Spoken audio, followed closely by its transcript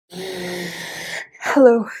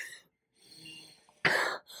Hello.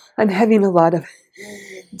 I'm having a lot of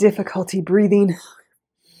difficulty breathing.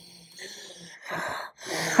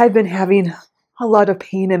 I've been having a lot of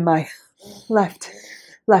pain in my left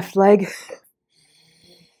leg.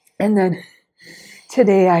 And then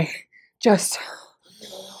today I just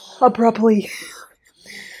abruptly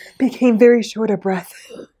became very short of breath.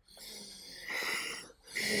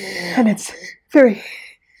 And it's very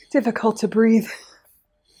difficult to breathe.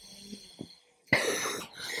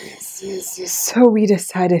 So we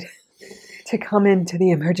decided to come into the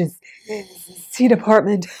emergency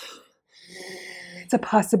department. It's a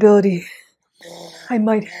possibility I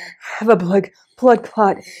might have a blood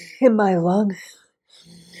clot in my lung.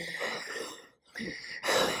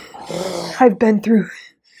 I've been through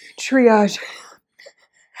triage,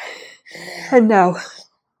 and now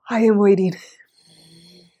I am waiting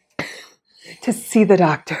to see the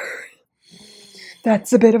doctor.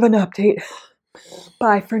 That's a bit of an update.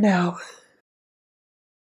 Bye for now.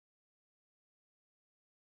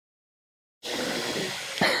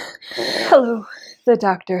 Hello, the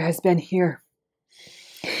doctor has been here.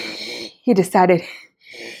 He decided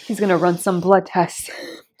he's going to run some blood tests,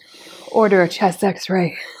 order a chest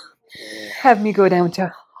x-ray, have me go down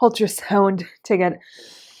to ultrasound to get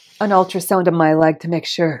an ultrasound of my leg to make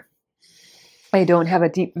sure I don't have a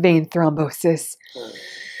deep vein thrombosis.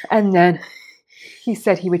 And then he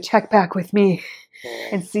said he would check back with me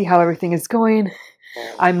and see how everything is going.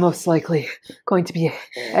 I'm most likely going to be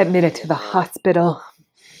admitted to the hospital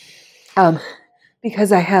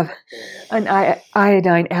because I have an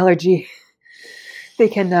iodine allergy. They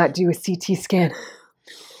cannot do a CT scan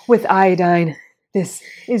with iodine. This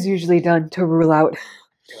is usually done to rule out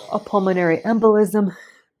a pulmonary embolism.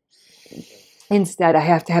 Instead, I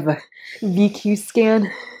have to have a VQ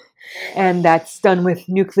scan, and that's done with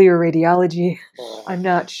nuclear radiology. I'm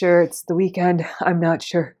not sure. It's the weekend. I'm not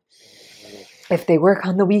sure if they work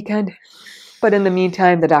on the weekend. But in the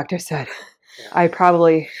meantime, the doctor said I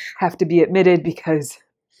probably have to be admitted because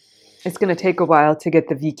it's going to take a while to get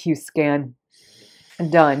the VQ scan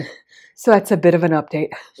done. So that's a bit of an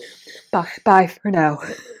update. Bye for now.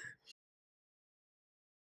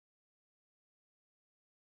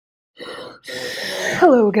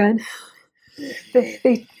 Hello again.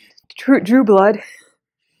 They drew blood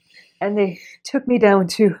and they took me down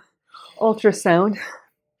to ultrasound.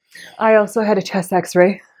 I also had a chest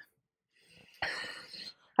x-ray.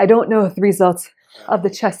 I don't know the results of the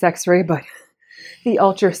chest x-ray, but the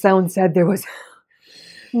ultrasound said there was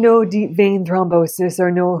no deep vein thrombosis or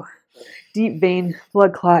no deep vein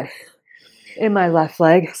blood clot in my left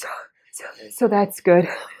leg. So that's good.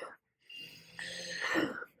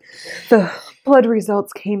 The blood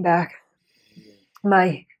results came back.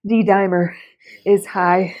 My D-dimer is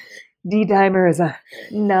high. D-dimer is a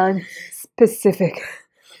non-specific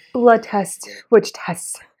blood test which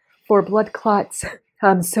tests for blood clots.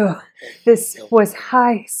 So this was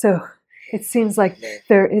high, so it seems like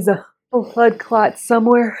there is a blood clot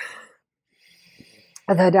somewhere.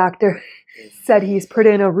 The doctor said he's put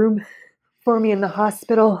in a room for me in the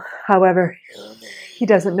hospital. However, he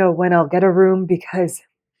doesn't know when I'll get a room because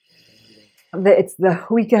it's the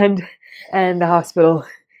weekend and the hospital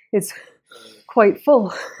is quite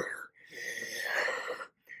full.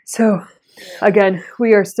 So again,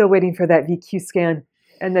 we are still waiting for that VQ scan,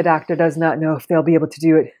 and the doctor does not know if they'll be able to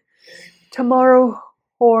do it tomorrow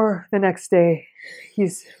or the next day.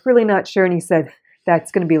 He's really not sure, and he said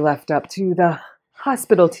that's going to be left up to the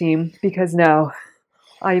hospital team because now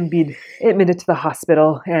I'm being admitted to the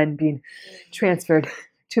hospital and being transferred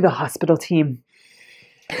to the hospital team.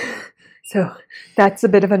 So that's a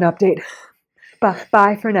bit of an update.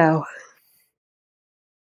 Bye for now.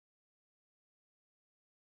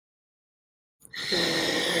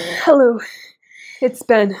 Hello. It's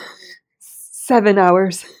been 7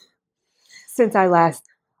 hours since I last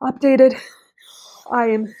updated. I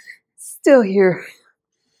am still here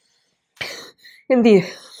in the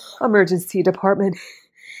emergency department.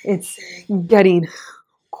 It's getting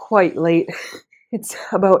quite late. It's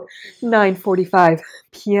about 9:45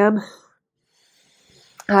 p.m.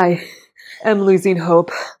 I am losing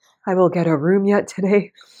hope I will get a room yet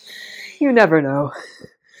today. You never know.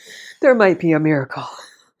 There might be a miracle,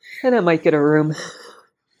 and I might get a room.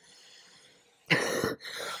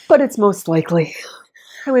 But it's most likely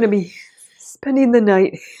I'm going to be spending the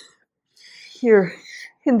night here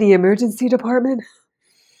in the emergency department.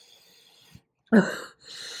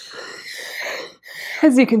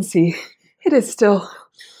 As you can see, it is still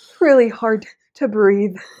really hard to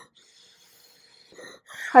breathe.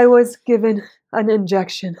 I was given an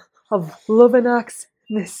injection of Lovenox.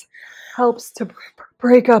 This helps to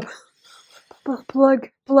breakup,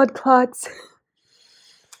 blood clots.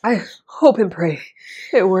 I hope and pray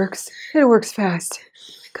it works. It works fast,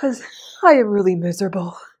 because I am really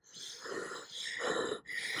miserable.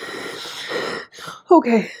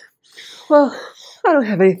 Okay, well, I don't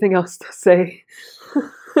have anything else to say.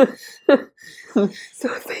 So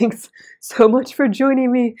thanks so much for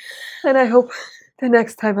joining me, and I hope the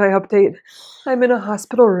next time I update, I'm in a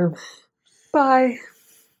hospital room. Bye.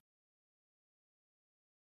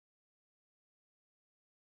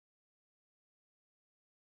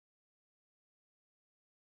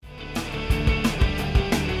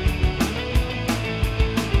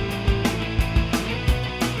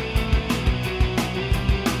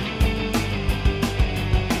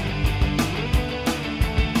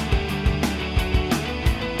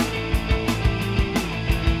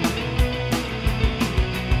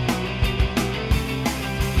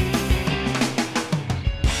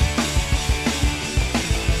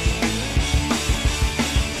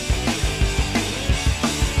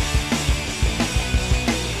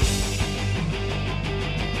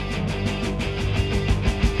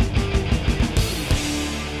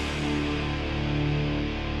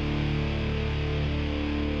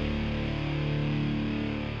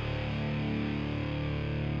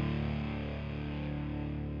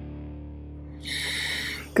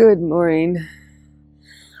 Good morning.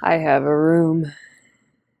 I have a room.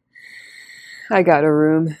 I got a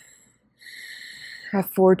room. At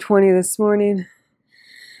 4:20 this morning,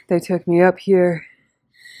 they took me up here.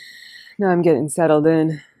 Now I'm getting settled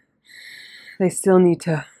in. They still need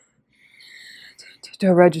to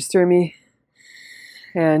register me.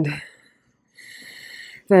 And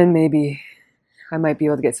then maybe I might be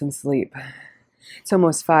able to get some sleep. It's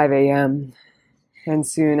almost 5 a.m. And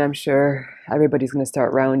soon I'm sure everybody's going to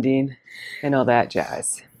start rounding and all that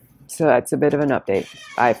jazz. So that's a bit of an update.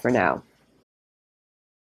 Bye for now.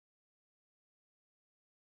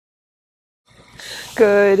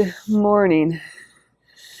 Good morning.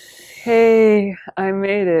 Hey, I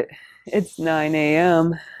made it. It's 9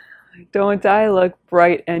 a.m. Don't I look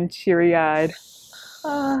bright and cheery-eyed?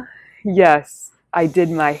 Yes, I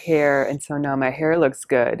did my hair, and so now my hair looks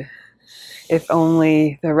good. If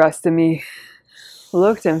only the rest of me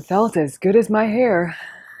looked and felt as good as my hair.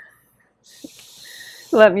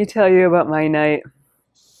 Let me tell you about my night.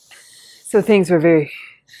 So things were very,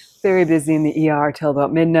 very busy in the ER till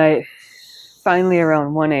about midnight. Finally,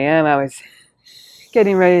 around 1 a.m., I was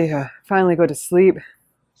getting ready to finally go to sleep.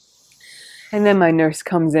 And then my nurse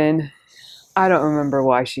comes in. I don't remember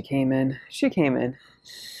why she came in. She came in.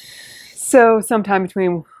 So sometime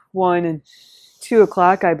between 1 and 2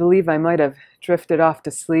 o'clock, I believe I might have drifted off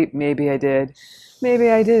to sleep. Maybe I did.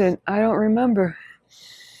 Maybe I didn't. I don't remember.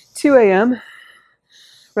 2 a.m.,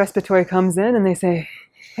 respiratory comes in and they say,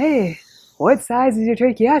 hey, what size is your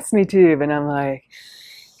tracheostomy tube? And I'm like,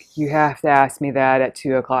 you have to ask me that at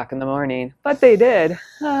 2 o'clock in the morning. But they did.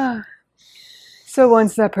 So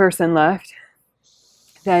once that person left,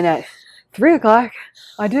 then at 3 o'clock,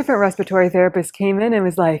 a different respiratory therapist came in and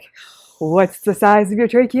was like, what's the size of your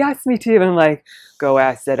tracheostomy tube? And I'm like, go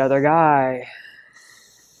ask that other guy.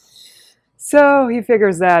 So he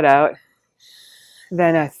figures that out.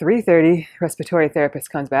 Then at 3:30, respiratory therapist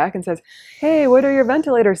comes back and says, hey, what are your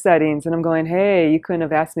ventilator settings? And I'm going, hey, you couldn't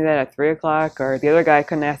have asked me that at 3 o'clock, or the other guy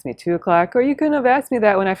couldn't ask me 2 o'clock, or you couldn't have asked me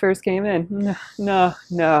that when I first came in. No.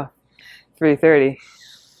 3:30.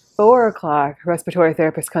 4 o'clock, respiratory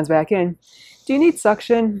therapist comes back in. Do you need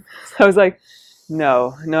suction? So I was like,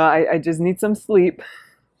 no, I just need some sleep.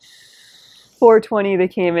 4:20, they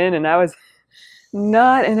came in, and I was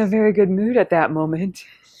not in a very good mood at that moment.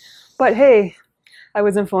 But hey, I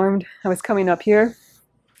was informed I was coming up here.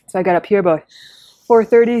 So I got up here about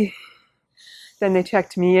 4:30. Then they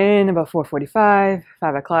checked me in about 4:45,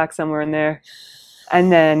 5 o'clock, somewhere in there.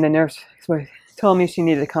 And then the nurse told me she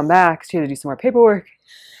needed to come back. She had to do some more paperwork.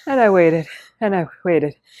 And I waited, and I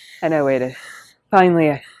waited, and I waited. Finally,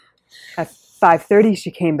 at 5:30,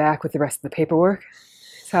 she came back with the rest of the paperwork.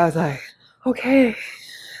 So I was like, okay,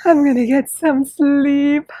 I'm going to get some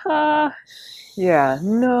sleep. Yeah,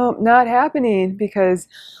 no, not happening, because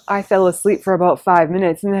I fell asleep for about 5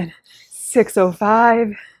 minutes, and then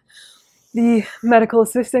 6:05, the medical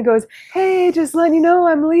assistant goes, hey, just letting you know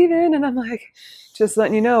I'm leaving. And I'm like, just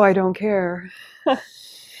letting you know I don't care.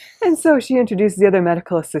 And so she introduces the other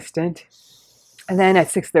medical assistant. And then at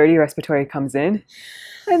 6:30, respiratory comes in,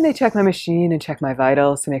 and they check my machine and check my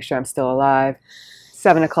vitals to make sure I'm still alive.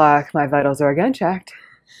 7 o'clock, my vitals are again checked.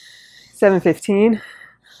 7:15,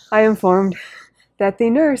 I informed that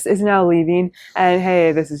the nurse is now leaving, and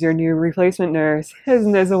hey, this is your new replacement nurse.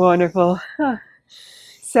 Isn't this wonderful?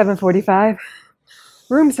 7:45,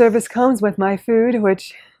 room service comes with my food,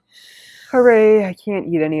 which, hooray, I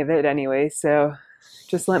can't eat any of it anyway, so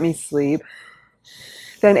just let me sleep.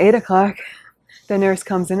 Then 8 o'clock, the nurse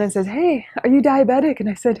comes in and says, "Hey, are you diabetic?" And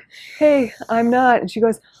I said, "Hey, I'm not." And she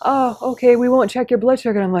goes, "Oh, okay, we won't check your blood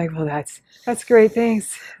sugar." And I'm like, "Well, that's great,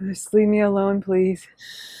 thanks. Just leave me alone, please."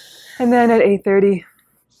 And then at 8:30,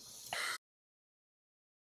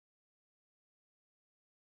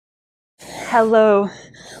 hello,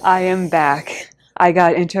 I am back. I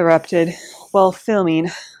got interrupted while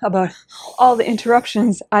filming about all the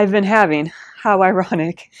interruptions I've been having. How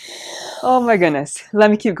ironic. Oh my goodness.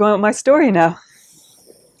 Let me keep going with my story now.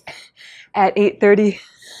 At 8:30,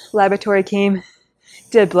 laboratory came,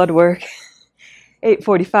 did blood work.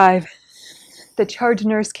 8:45, the charge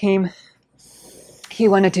nurse came. He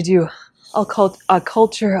wanted to do a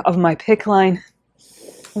culture of my PICC line.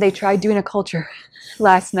 They tried doing a culture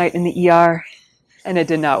last night in the ER, and it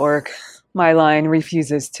did not work. My line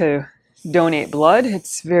refuses to donate blood.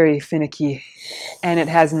 It's very finicky, and it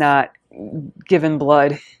has not given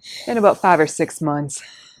blood in about 5 or 6 months.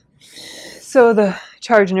 So the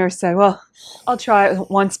charge nurse said, "Well, I'll try it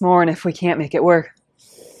once more, and if we can't make it work,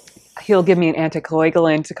 he'll give me an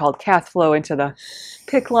anticoagulant called cath flow into the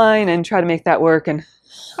PICC line and try to make that work." And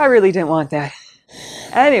I really didn't want that.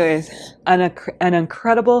 Anyways, an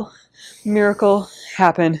incredible miracle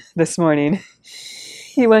happened this morning.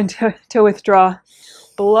 He went to withdraw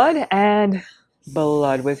blood, and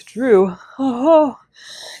blood withdrew. Oh,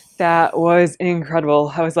 that was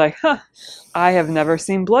incredible. I was like, I have never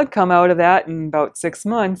seen blood come out of that in about 6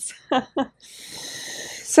 months.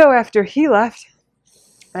 So after he left,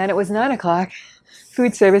 and it was 9 o'clock,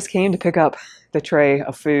 food service came to pick up the tray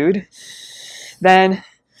of food. Then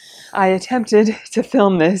I attempted to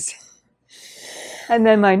film this, and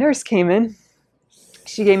then my nurse came in.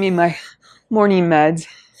 She gave me my morning meds,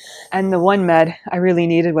 and the one med I really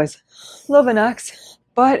needed was Lovenox,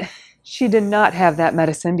 but she did not have that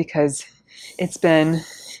medicine because it's been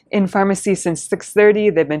in pharmacy since 6:30.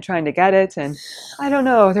 They've been trying to get it, and I don't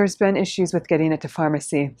know, there's been issues with getting it to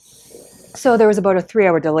pharmacy. So there was about a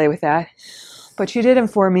 3-hour delay with that. But she did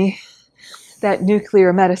inform me that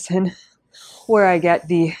nuclear medicine, where I get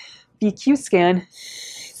the VQ scan,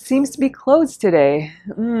 seems to be closed today.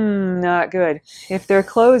 Not good. If they're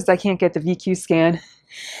closed, I can't get the VQ scan.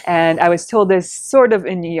 And I was told this sort of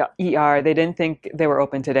in ER. They didn't think they were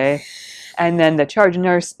open today. And then the charge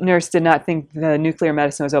nurse did not think the nuclear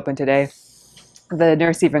medicine was open today. The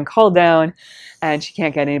nurse even called down, and she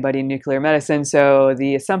can't get anybody nuclear medicine. So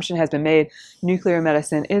the assumption has been made nuclear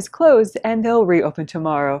medicine is closed, and they'll reopen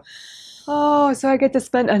tomorrow. Oh, so I get to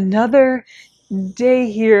spend another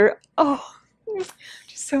day here. Oh,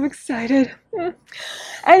 just so excited.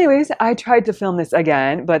 Anyways, I tried to film this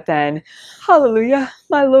again, but then, hallelujah,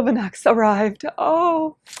 my Lovenox arrived.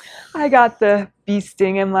 Oh, I got the bee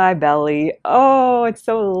sting in my belly. Oh, it's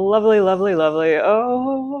so lovely, lovely, lovely.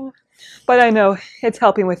 Oh, but I know it's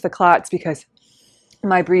helping with the clots because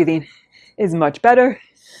my breathing is much better.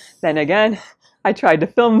 Then again, I tried to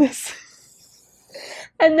film this.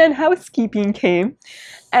 And then housekeeping came,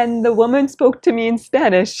 and the woman spoke to me in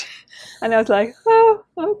Spanish. And I was like, "Oh,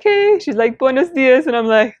 okay." She's like, "Buenos dias." And I'm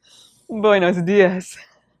like, "Buenos dias."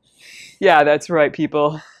 Yeah, that's right,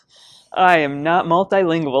 people. I am not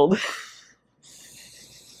multilingual.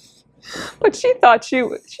 But she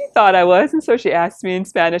thought I was, and so she asked me in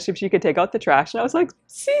Spanish if she could take out the trash. And I was like,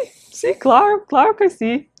 sí, claro que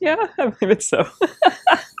sí. Yeah, I believe it's so.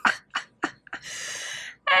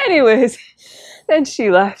 Anyways, then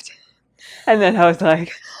she left. And then I was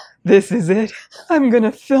like, this is it. I'm going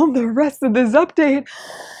to film the rest of this update.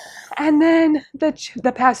 And then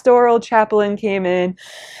the pastoral chaplain came in,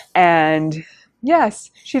 and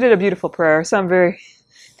yes, she did a beautiful prayer. So I'm very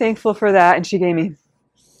thankful for that. And she gave me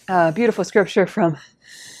a beautiful scripture from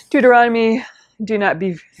Deuteronomy. Do not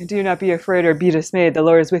be afraid or be dismayed. The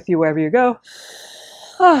Lord is with you wherever you go.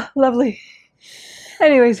 Ah, lovely.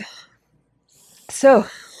 Anyways, so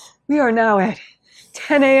we are now at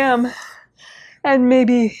 10 a.m. and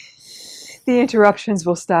maybe the interruptions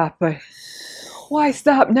will stop, but why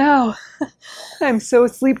stop now? I'm so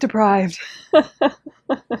sleep deprived.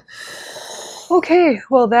 Okay,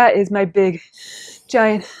 well, that is my big,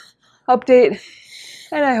 giant update,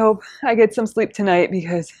 and I hope I get some sleep tonight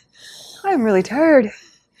because I'm really tired.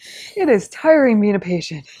 It is tiring being a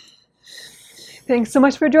patient. Thanks so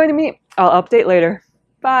much for joining me. I'll update later.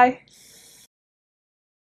 Bye.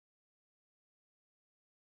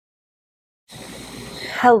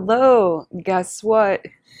 Hello, guess what?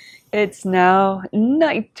 It's now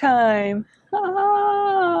nighttime.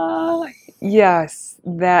 Ah, yes,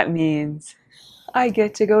 that means I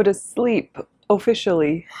get to go to sleep.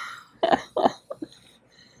 officially.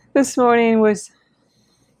 This morning was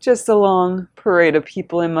just a long parade of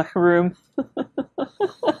people in my room.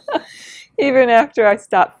 Even after I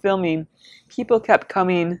stopped filming, people kept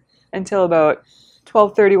coming until about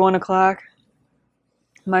 12:30, 1 o'clock.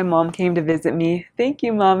 My mom came to visit me. Thank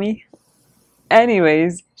you, Mommy.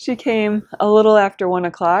 Anyways, she came a little after 1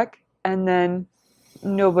 o'clock, and then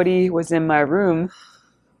nobody was in my room.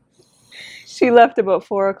 She left about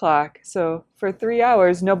 4 o'clock, so for 3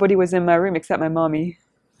 hours, nobody was in my room except my mommy.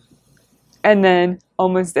 And then,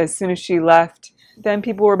 almost as soon as she left, then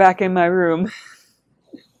people were back in my room.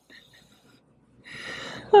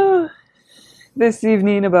 This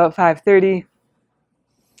evening, about 5:30,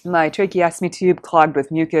 my tracheostomy tube clogged with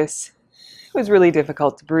mucus. It was really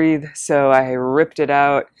difficult to breathe, so I ripped it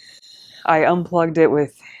out. I unplugged it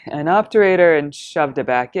with an obturator and shoved it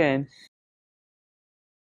back in.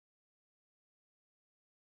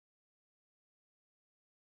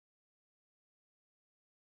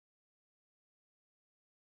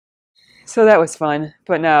 So that was fun,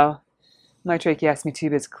 but now my tracheostomy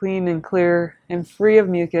tube is clean and clear and free of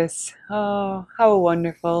mucus. Oh, how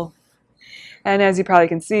wonderful. And as you probably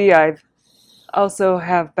can see, I've also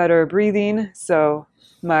have better breathing, so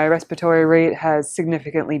my respiratory rate has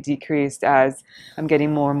significantly decreased as I'm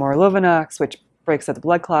getting more and more Lovenox, which breaks up the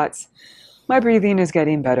blood clots. My breathing is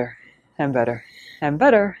getting better and better and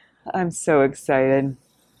better. I'm so excited.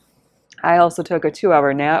 I also took a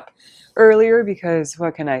 2-hour nap earlier because,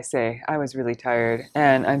 what can I say? I was really tired,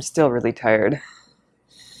 and I'm still really tired.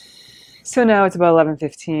 So now it's about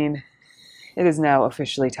 11:15. It is now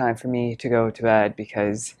officially time for me to go to bed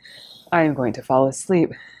because I am going to fall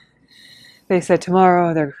asleep. They said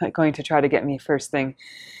tomorrow they're going to try to get me first thing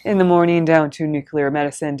in the morning down to nuclear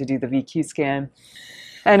medicine to do the VQ scan.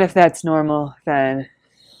 And if that's normal, then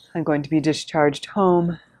I'm going to be discharged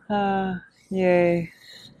home. Yay.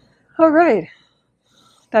 All right.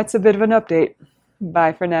 That's a bit of an update.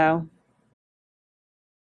 Bye for now.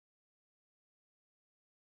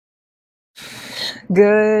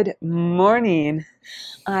 Good morning.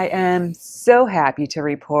 I am so happy to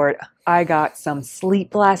report I got some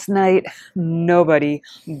sleep last night. Nobody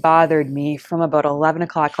bothered me from about 11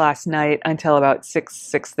 o'clock last night until about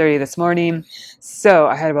 6:30 this morning. So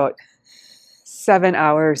I had about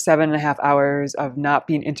 7.5 hours of not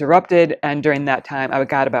being interrupted, and during that time I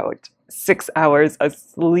got about 6 hours of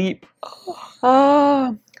sleep.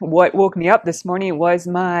 What woke me up this morning was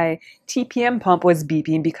my TPM pump was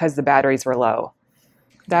beeping because the batteries were low.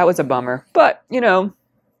 That was a bummer, but you know,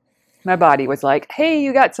 my body was like, hey,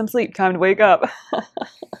 you got some sleep, time to wake up.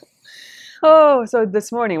 Oh, so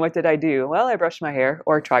this morning, what did I do? Well, I brushed my hair,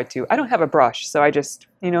 or tried to. I don't have a brush, so I just,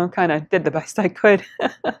 kind of did the best I could.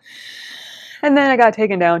 And then I got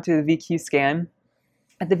taken down to the VQ scan.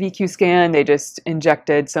 At the VQ scan, they just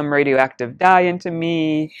injected some radioactive dye into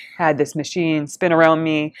me, had this machine spin around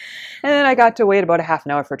me, and then I got to wait about a half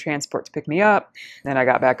an hour for transport to pick me up. Then I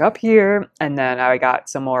got back up here, and then I got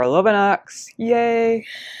some more Lovenox. Yay!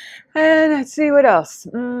 And let's see what else.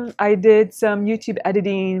 I did some YouTube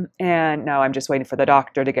editing, and now I'm just waiting for the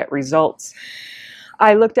doctor to get results.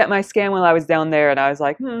 I looked at my scan while I was down there, and I was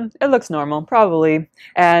like, it looks normal, probably.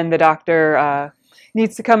 And the doctor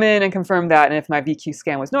needs to come in and confirm that, and if my VQ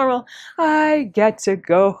scan was normal, I get to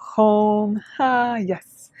go home.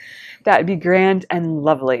 Yes, that'd be grand and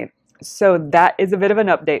lovely. So that is a bit of an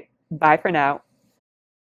update. Bye for now.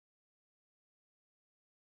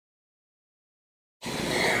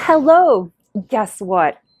 Hello, guess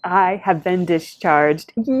what? I have been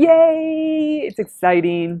discharged. Yay! It's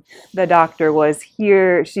exciting. The doctor was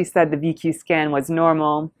here. She said the VQ scan was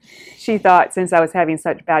normal. She thought since I was having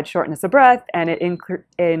such bad shortness of breath and it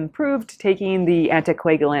improved taking the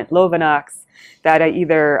anticoagulant Lovenox, that I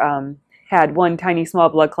either had one tiny small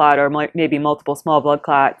blood clot or maybe multiple small blood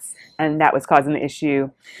clots, and that was causing the issue.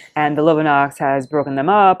 And the Lovenox has broken them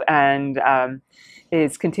up and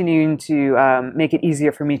is continuing to make it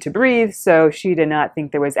easier for me to breathe, so she did not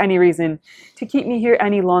think there was any reason to keep me here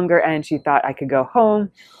any longer, and she thought I could go home.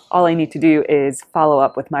 All I need to do is follow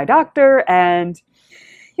up with my doctor and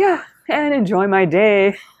and enjoy my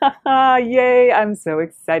day. Yay, I'm so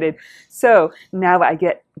excited. So now I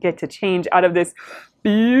get to change out of this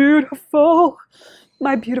my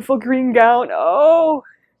beautiful green gown. Oh,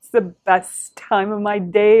 the best time of my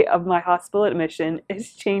day of my hospital admission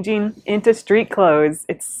is changing into street clothes.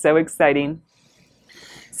 It's so exciting.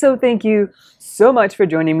 So thank you so much for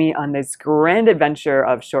joining me on this grand adventure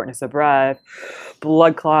of shortness of breath,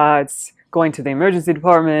 blood clots, going to the emergency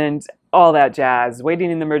department, all that jazz,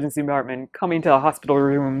 waiting in the emergency department, coming to a hospital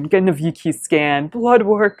room, getting a VQ scan, blood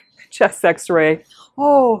work, chest x-ray.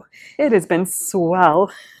 Oh, it has been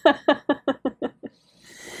swell.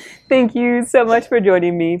 Thank you so much for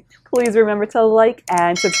joining me. Please remember to like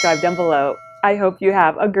and subscribe down below. I hope you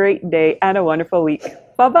have a great day and a wonderful week.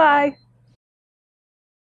 Bye-bye.